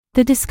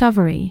The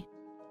discovery.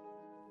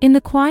 In the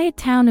quiet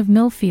town of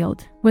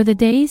Millfield, where the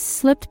days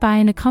slipped by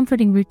in a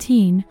comforting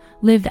routine,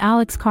 lived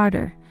Alex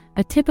Carter,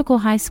 a typical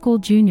high school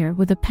junior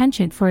with a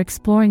penchant for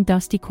exploring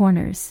dusty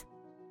corners.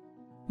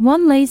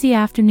 One lazy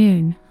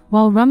afternoon,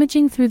 while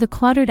rummaging through the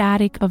cluttered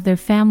attic of their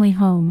family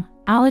home,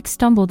 Alex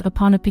stumbled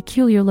upon a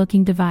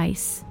peculiar-looking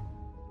device.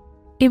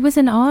 It was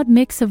an odd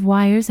mix of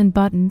wires and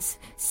buttons,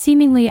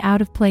 seemingly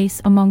out of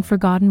place among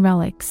forgotten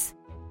relics.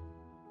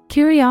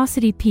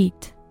 Curiosity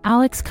piqued,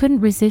 Alex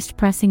couldn't resist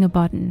pressing a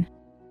button.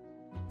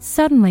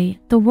 Suddenly,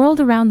 the world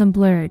around them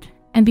blurred,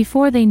 and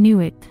before they knew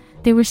it,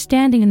 they were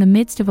standing in the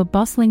midst of a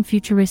bustling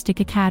futuristic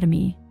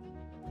academy.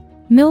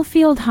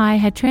 Millfield High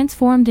had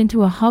transformed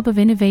into a hub of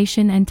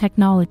innovation and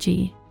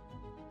technology.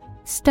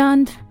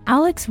 Stunned,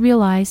 Alex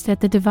realized that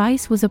the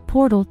device was a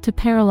portal to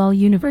parallel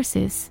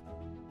universes.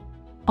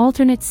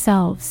 Alternate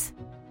selves.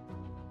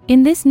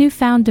 In this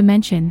newfound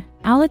dimension,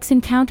 Alex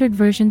encountered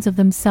versions of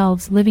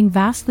themselves living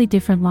vastly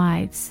different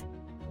lives.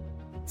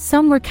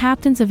 Some were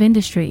captains of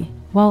industry,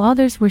 while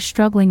others were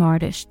struggling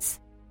artists.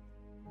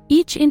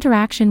 Each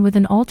interaction with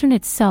an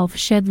alternate self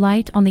shed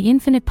light on the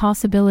infinite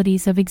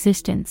possibilities of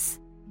existence.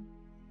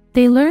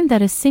 They learned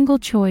that a single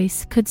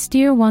choice could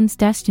steer one's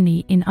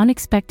destiny in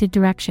unexpected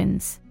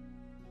directions.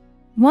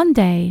 One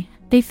day,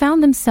 they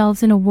found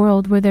themselves in a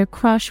world where their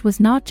crush was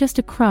not just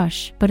a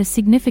crush but a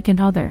significant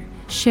other,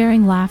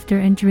 sharing laughter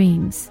and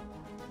dreams.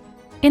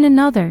 In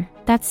another,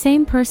 that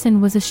same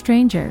person was a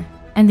stranger,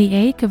 and the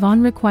ache of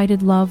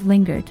unrequited love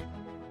lingered.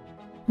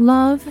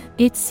 Love,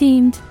 it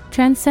seemed,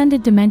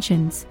 transcended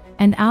dimensions,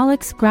 and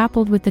Alex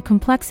grappled with the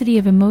complexity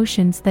of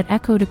emotions that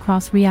echoed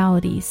across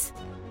realities.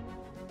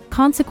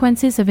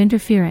 Consequences of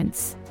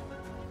interference.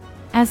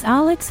 As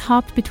Alex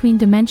hopped between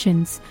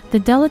dimensions, the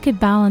delicate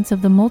balance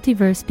of the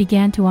multiverse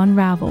began to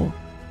unravel.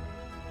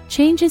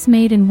 Changes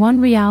made in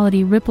one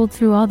reality rippled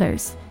through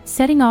others,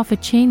 setting off a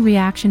chain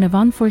reaction of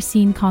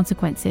unforeseen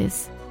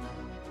consequences.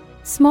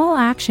 Small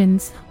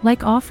actions,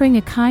 like offering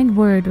a kind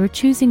word or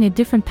choosing a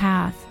different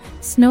path,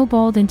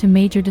 snowballed into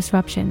major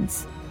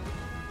disruptions.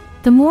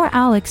 The more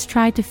Alex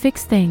tried to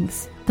fix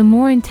things, the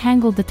more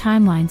entangled the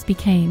timelines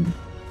became.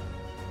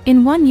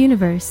 In one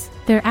universe,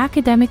 their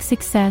academic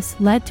success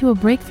led to a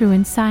breakthrough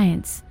in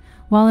science,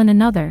 while in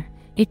another,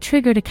 it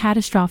triggered a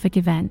catastrophic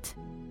event.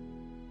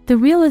 The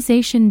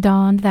realization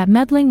dawned that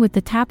meddling with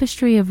the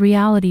tapestry of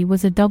reality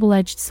was a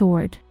double-edged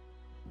sword.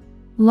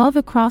 Love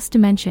across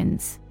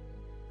dimensions.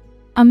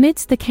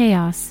 Amidst the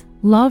chaos,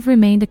 love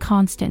remained a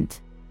constant.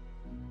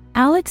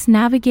 Alex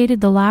navigated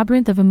the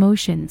labyrinth of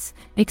emotions,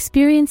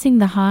 experiencing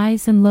the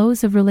highs and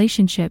lows of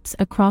relationships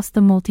across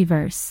the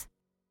multiverse.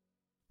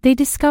 They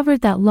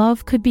discovered that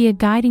love could be a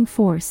guiding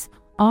force,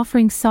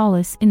 offering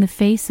solace in the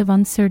face of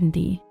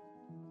uncertainty.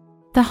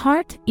 The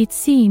heart, it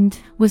seemed,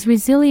 was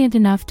resilient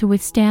enough to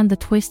withstand the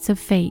twists of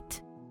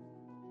fate.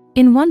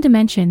 In one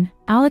dimension,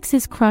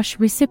 Alex's crush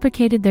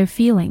reciprocated their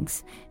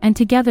feelings, and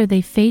together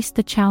they faced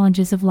the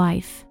challenges of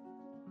life.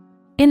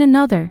 In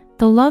another,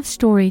 the love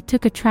story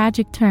took a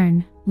tragic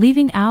turn,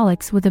 leaving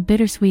Alex with a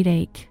bittersweet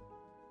ache.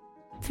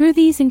 Through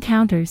these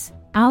encounters,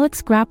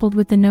 Alex grappled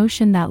with the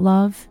notion that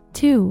love,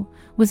 too,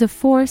 was a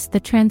force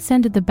that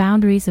transcended the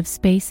boundaries of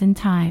space and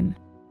time.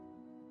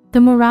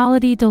 The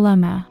morality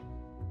dilemma.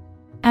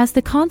 As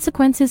the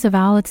consequences of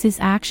Alex's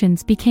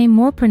actions became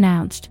more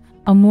pronounced,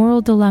 a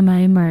moral dilemma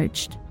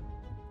emerged.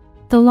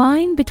 The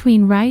line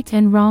between right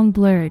and wrong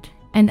blurred,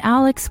 and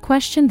Alex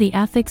questioned the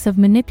ethics of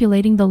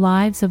manipulating the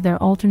lives of their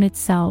alternate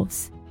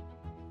selves.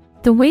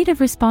 The weight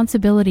of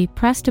responsibility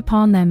pressed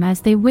upon them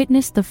as they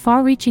witnessed the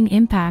far-reaching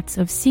impacts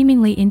of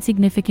seemingly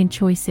insignificant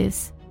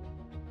choices.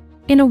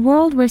 In a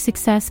world where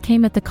success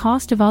came at the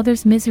cost of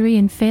others' misery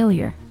and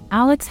failure,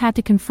 Alex had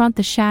to confront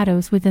the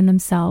shadows within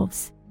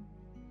themselves.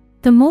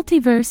 The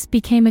multiverse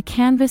became a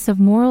canvas of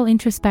moral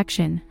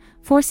introspection,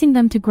 forcing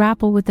them to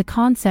grapple with the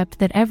concept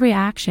that every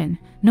action,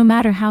 no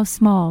matter how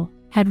small,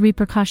 had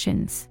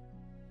repercussions.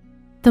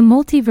 The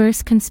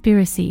multiverse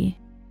conspiracy.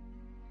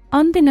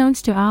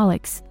 Unbeknownst to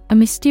Alex, a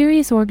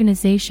mysterious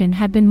organization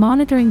had been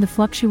monitoring the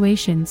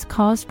fluctuations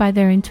caused by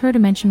their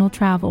interdimensional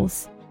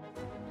travels.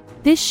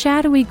 This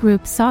shadowy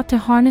group sought to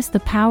harness the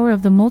power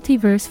of the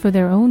multiverse for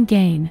their own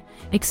gain,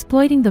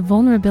 exploiting the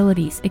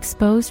vulnerabilities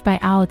exposed by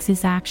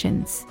Alex's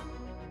actions.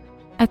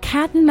 A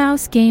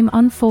cat-and-mouse game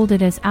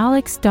unfolded as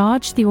Alex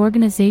dodged the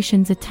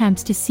organization's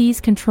attempts to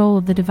seize control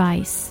of the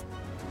device.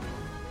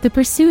 The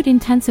pursuit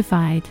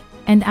intensified,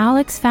 and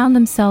Alex found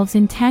themselves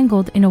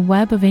entangled in a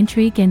web of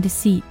intrigue and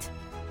deceit.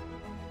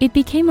 It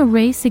became a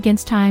race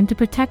against time to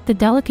protect the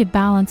delicate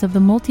balance of the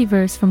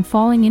multiverse from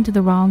falling into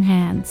the wrong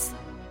hands.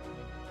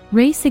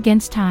 Race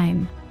against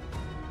time.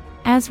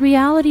 As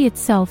reality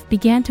itself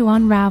began to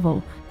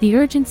unravel, the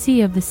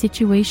urgency of the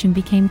situation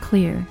became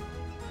clear.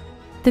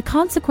 The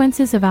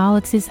consequences of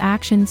Alex's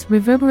actions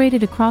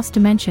reverberated across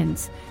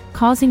dimensions,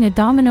 causing a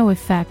domino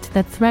effect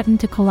that threatened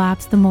to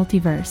collapse the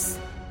multiverse.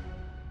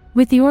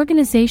 With the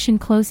organization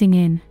closing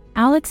in,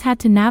 Alex had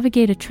to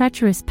navigate a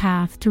treacherous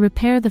path to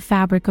repair the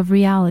fabric of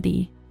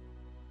reality.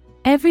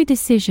 Every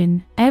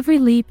decision, every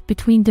leap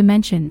between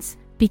dimensions,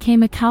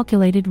 became a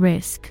calculated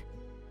risk.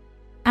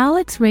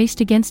 Alex raced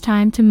against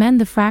time to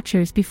mend the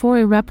fractures before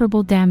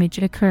irreparable damage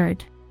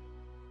occurred.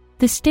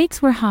 The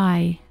stakes were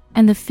high,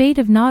 and the fate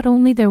of not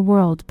only their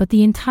world but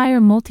the entire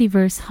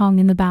multiverse hung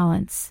in the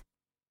balance.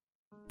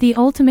 The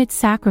ultimate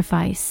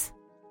sacrifice.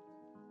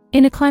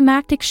 In a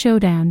climactic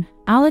showdown,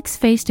 Alex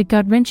faced a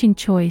gut-wrenching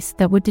choice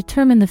that would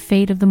determine the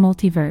fate of the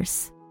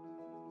multiverse.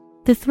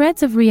 The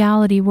threads of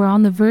reality were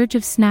on the verge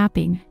of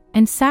snapping,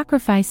 and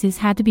sacrifices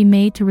had to be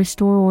made to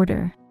restore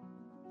order.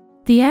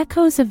 The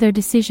echoes of their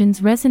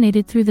decisions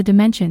resonated through the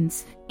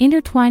dimensions,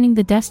 intertwining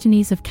the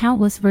destinies of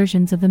countless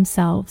versions of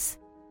themselves.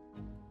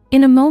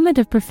 In a moment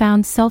of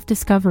profound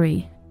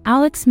self-discovery,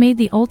 Alex made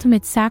the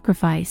ultimate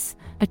sacrifice,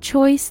 a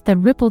choice that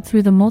rippled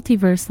through the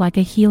multiverse like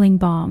a healing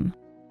balm.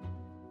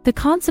 The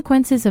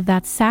consequences of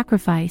that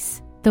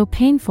sacrifice, though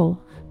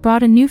painful,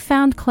 brought a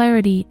newfound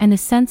clarity and a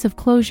sense of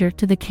closure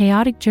to the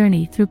chaotic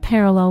journey through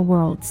parallel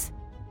worlds.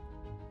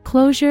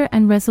 Closure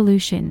and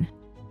resolution.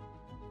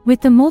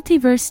 With the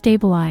multiverse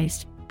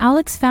stabilized,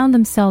 Alex found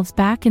themselves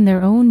back in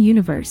their own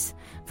universe,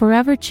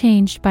 forever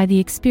changed by the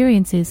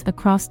experiences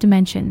across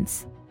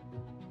dimensions.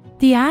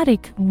 The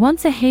attic,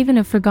 once a haven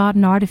of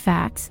forgotten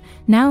artifacts,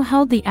 now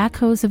held the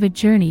echoes of a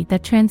journey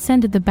that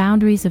transcended the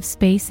boundaries of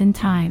space and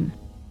time.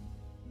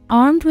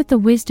 Armed with the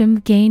wisdom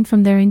gained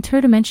from their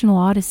interdimensional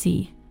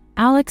odyssey,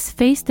 Alex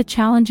faced the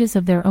challenges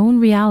of their own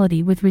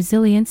reality with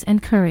resilience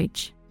and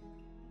courage.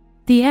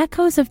 The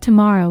echoes of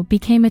tomorrow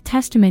became a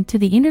testament to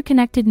the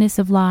interconnectedness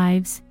of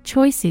lives,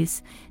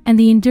 choices, and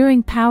the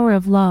enduring power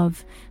of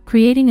love,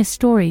 creating a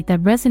story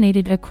that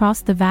resonated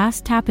across the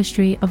vast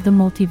tapestry of the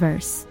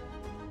multiverse.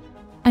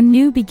 A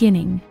new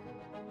beginning.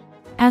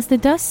 As the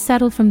dust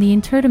settled from the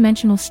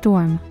interdimensional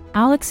storm,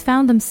 Alex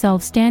found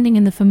themselves standing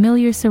in the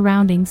familiar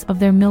surroundings of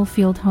their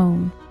Millfield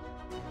home.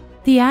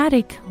 The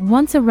attic,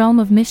 once a realm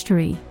of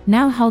mystery,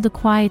 now held a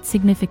quiet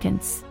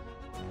significance.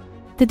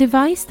 The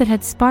device that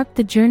had sparked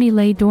the journey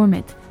lay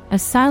dormant, a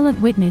silent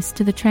witness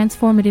to the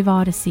transformative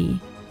odyssey.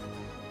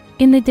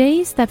 In the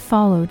days that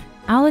followed,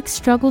 Alex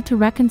struggled to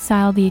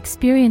reconcile the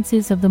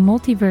experiences of the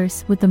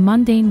multiverse with the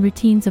mundane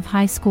routines of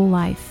high school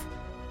life.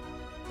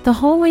 The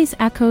hallways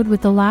echoed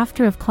with the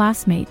laughter of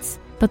classmates,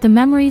 but the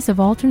memories of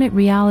alternate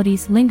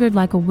realities lingered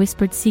like a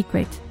whispered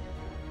secret.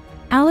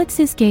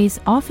 Alex's gaze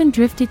often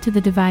drifted to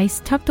the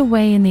device tucked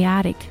away in the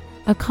attic,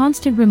 a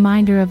constant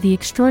reminder of the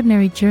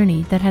extraordinary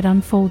journey that had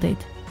unfolded.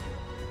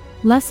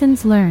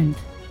 Lessons learned.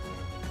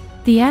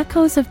 The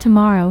echoes of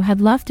tomorrow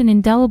had left an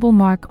indelible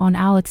mark on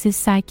Alex's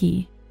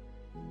psyche.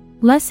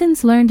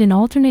 Lessons learned in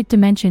alternate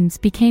dimensions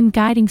became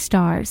guiding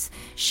stars,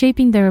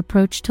 shaping their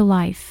approach to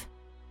life.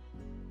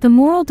 The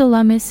moral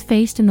dilemmas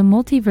faced in the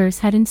multiverse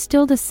had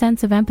instilled a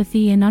sense of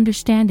empathy and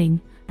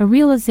understanding, a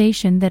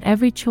realization that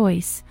every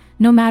choice,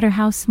 no matter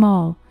how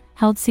small,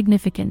 held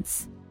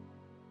significance.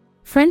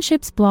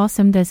 Friendships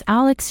blossomed as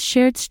Alex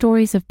shared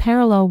stories of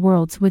parallel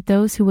worlds with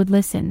those who would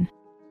listen.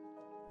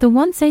 The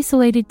once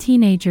isolated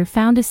teenager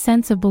found a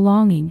sense of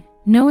belonging,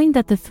 knowing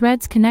that the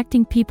threads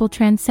connecting people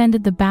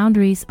transcended the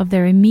boundaries of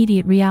their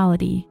immediate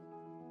reality.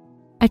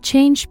 A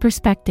changed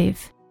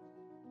perspective.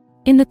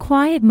 In the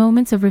quiet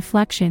moments of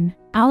reflection,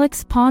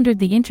 Alex pondered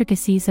the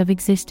intricacies of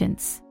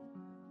existence.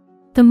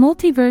 The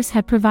multiverse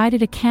had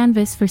provided a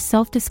canvas for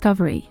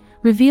self-discovery,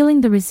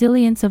 revealing the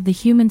resilience of the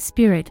human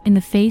spirit in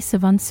the face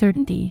of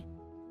uncertainty.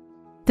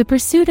 The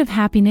pursuit of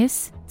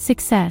happiness,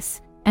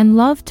 success, and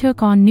love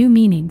took on new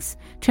meanings,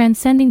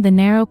 transcending the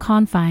narrow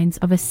confines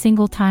of a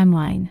single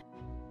timeline.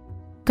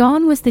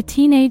 Gone was the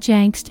teenage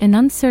angst and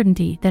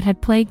uncertainty that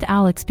had plagued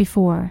Alex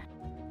before.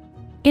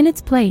 In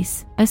its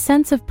place, a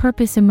sense of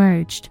purpose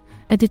emerged,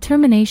 a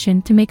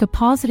determination to make a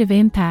positive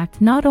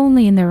impact not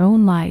only in their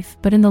own life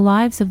but in the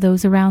lives of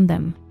those around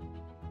them.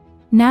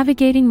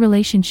 Navigating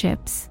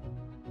relationships.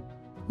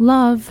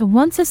 Love,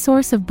 once a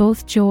source of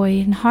both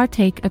joy and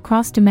heartache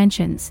across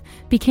dimensions,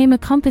 became a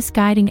compass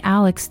guiding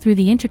Alex through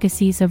the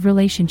intricacies of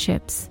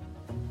relationships.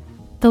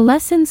 The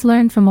lessons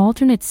learned from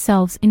alternate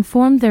selves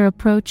informed their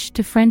approach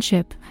to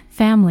friendship,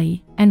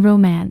 family, and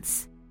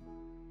romance.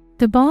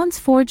 The bonds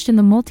forged in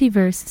the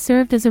multiverse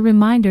served as a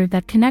reminder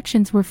that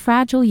connections were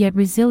fragile yet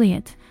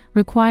resilient,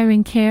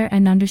 requiring care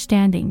and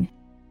understanding.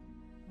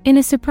 In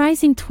a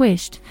surprising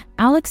twist,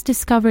 Alex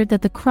discovered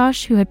that the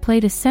crush who had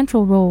played a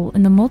central role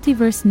in the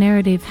multiverse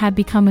narrative had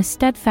become a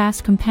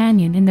steadfast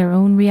companion in their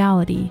own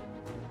reality.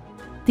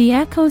 The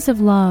echoes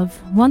of love,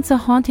 once a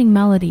haunting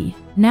melody,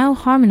 now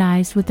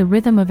harmonized with the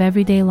rhythm of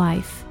everyday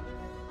life.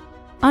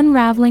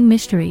 Unraveling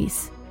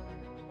mysteries.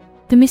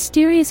 The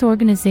mysterious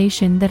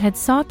organization that had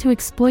sought to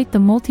exploit the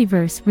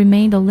multiverse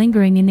remained a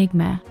lingering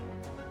enigma.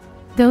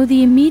 Though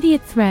the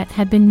immediate threat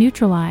had been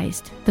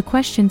neutralized, the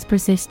questions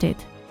persisted.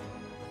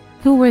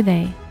 Who were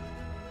they?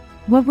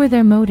 What were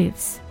their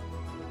motives?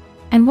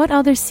 And what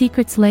other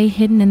secrets lay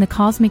hidden in the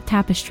cosmic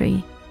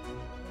tapestry?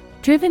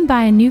 Driven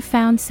by a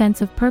newfound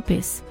sense of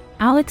purpose,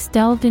 Alex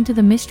delved into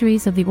the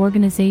mysteries of the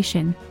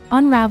organization,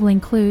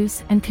 unraveling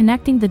clues and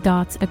connecting the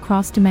dots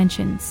across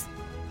dimensions.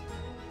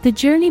 The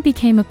journey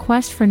became a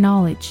quest for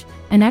knowledge,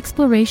 an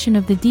exploration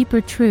of the deeper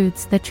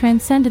truths that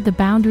transcended the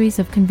boundaries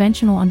of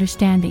conventional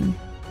understanding.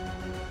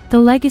 The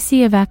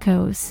legacy of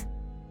echoes.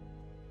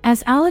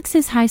 As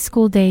Alex's high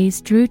school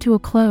days drew to a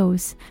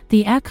close,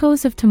 the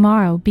echoes of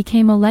tomorrow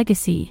became a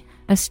legacy,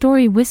 a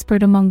story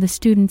whispered among the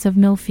students of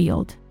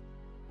Millfield.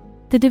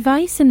 The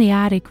device in the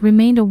attic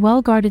remained a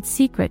well-guarded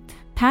secret,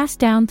 passed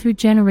down through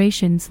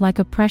generations like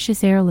a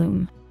precious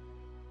heirloom.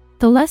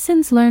 The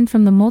lessons learned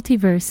from the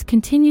multiverse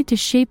continued to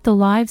shape the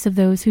lives of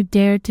those who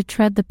dared to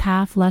tread the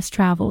path less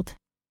traveled.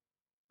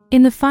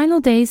 In the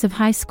final days of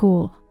high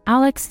school,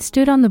 Alex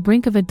stood on the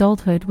brink of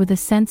adulthood with a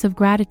sense of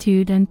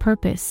gratitude and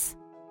purpose.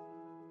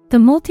 The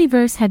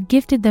multiverse had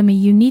gifted them a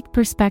unique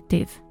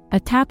perspective, a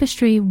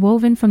tapestry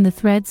woven from the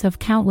threads of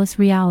countless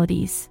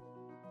realities.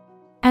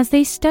 As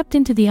they stepped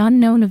into the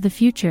unknown of the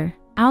future,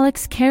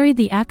 Alex carried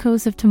the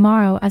echoes of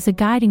tomorrow as a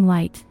guiding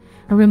light,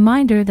 a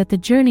reminder that the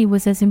journey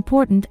was as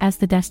important as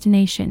the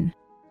destination.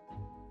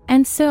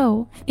 And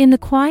so, in the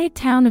quiet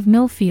town of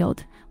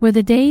Millfield, where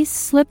the days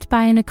slipped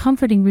by in a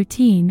comforting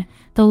routine,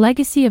 the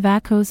legacy of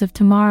echoes of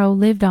tomorrow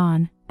lived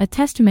on, a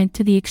testament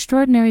to the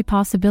extraordinary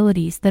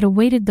possibilities that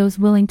awaited those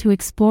willing to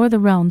explore the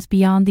realms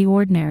beyond the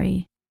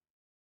ordinary.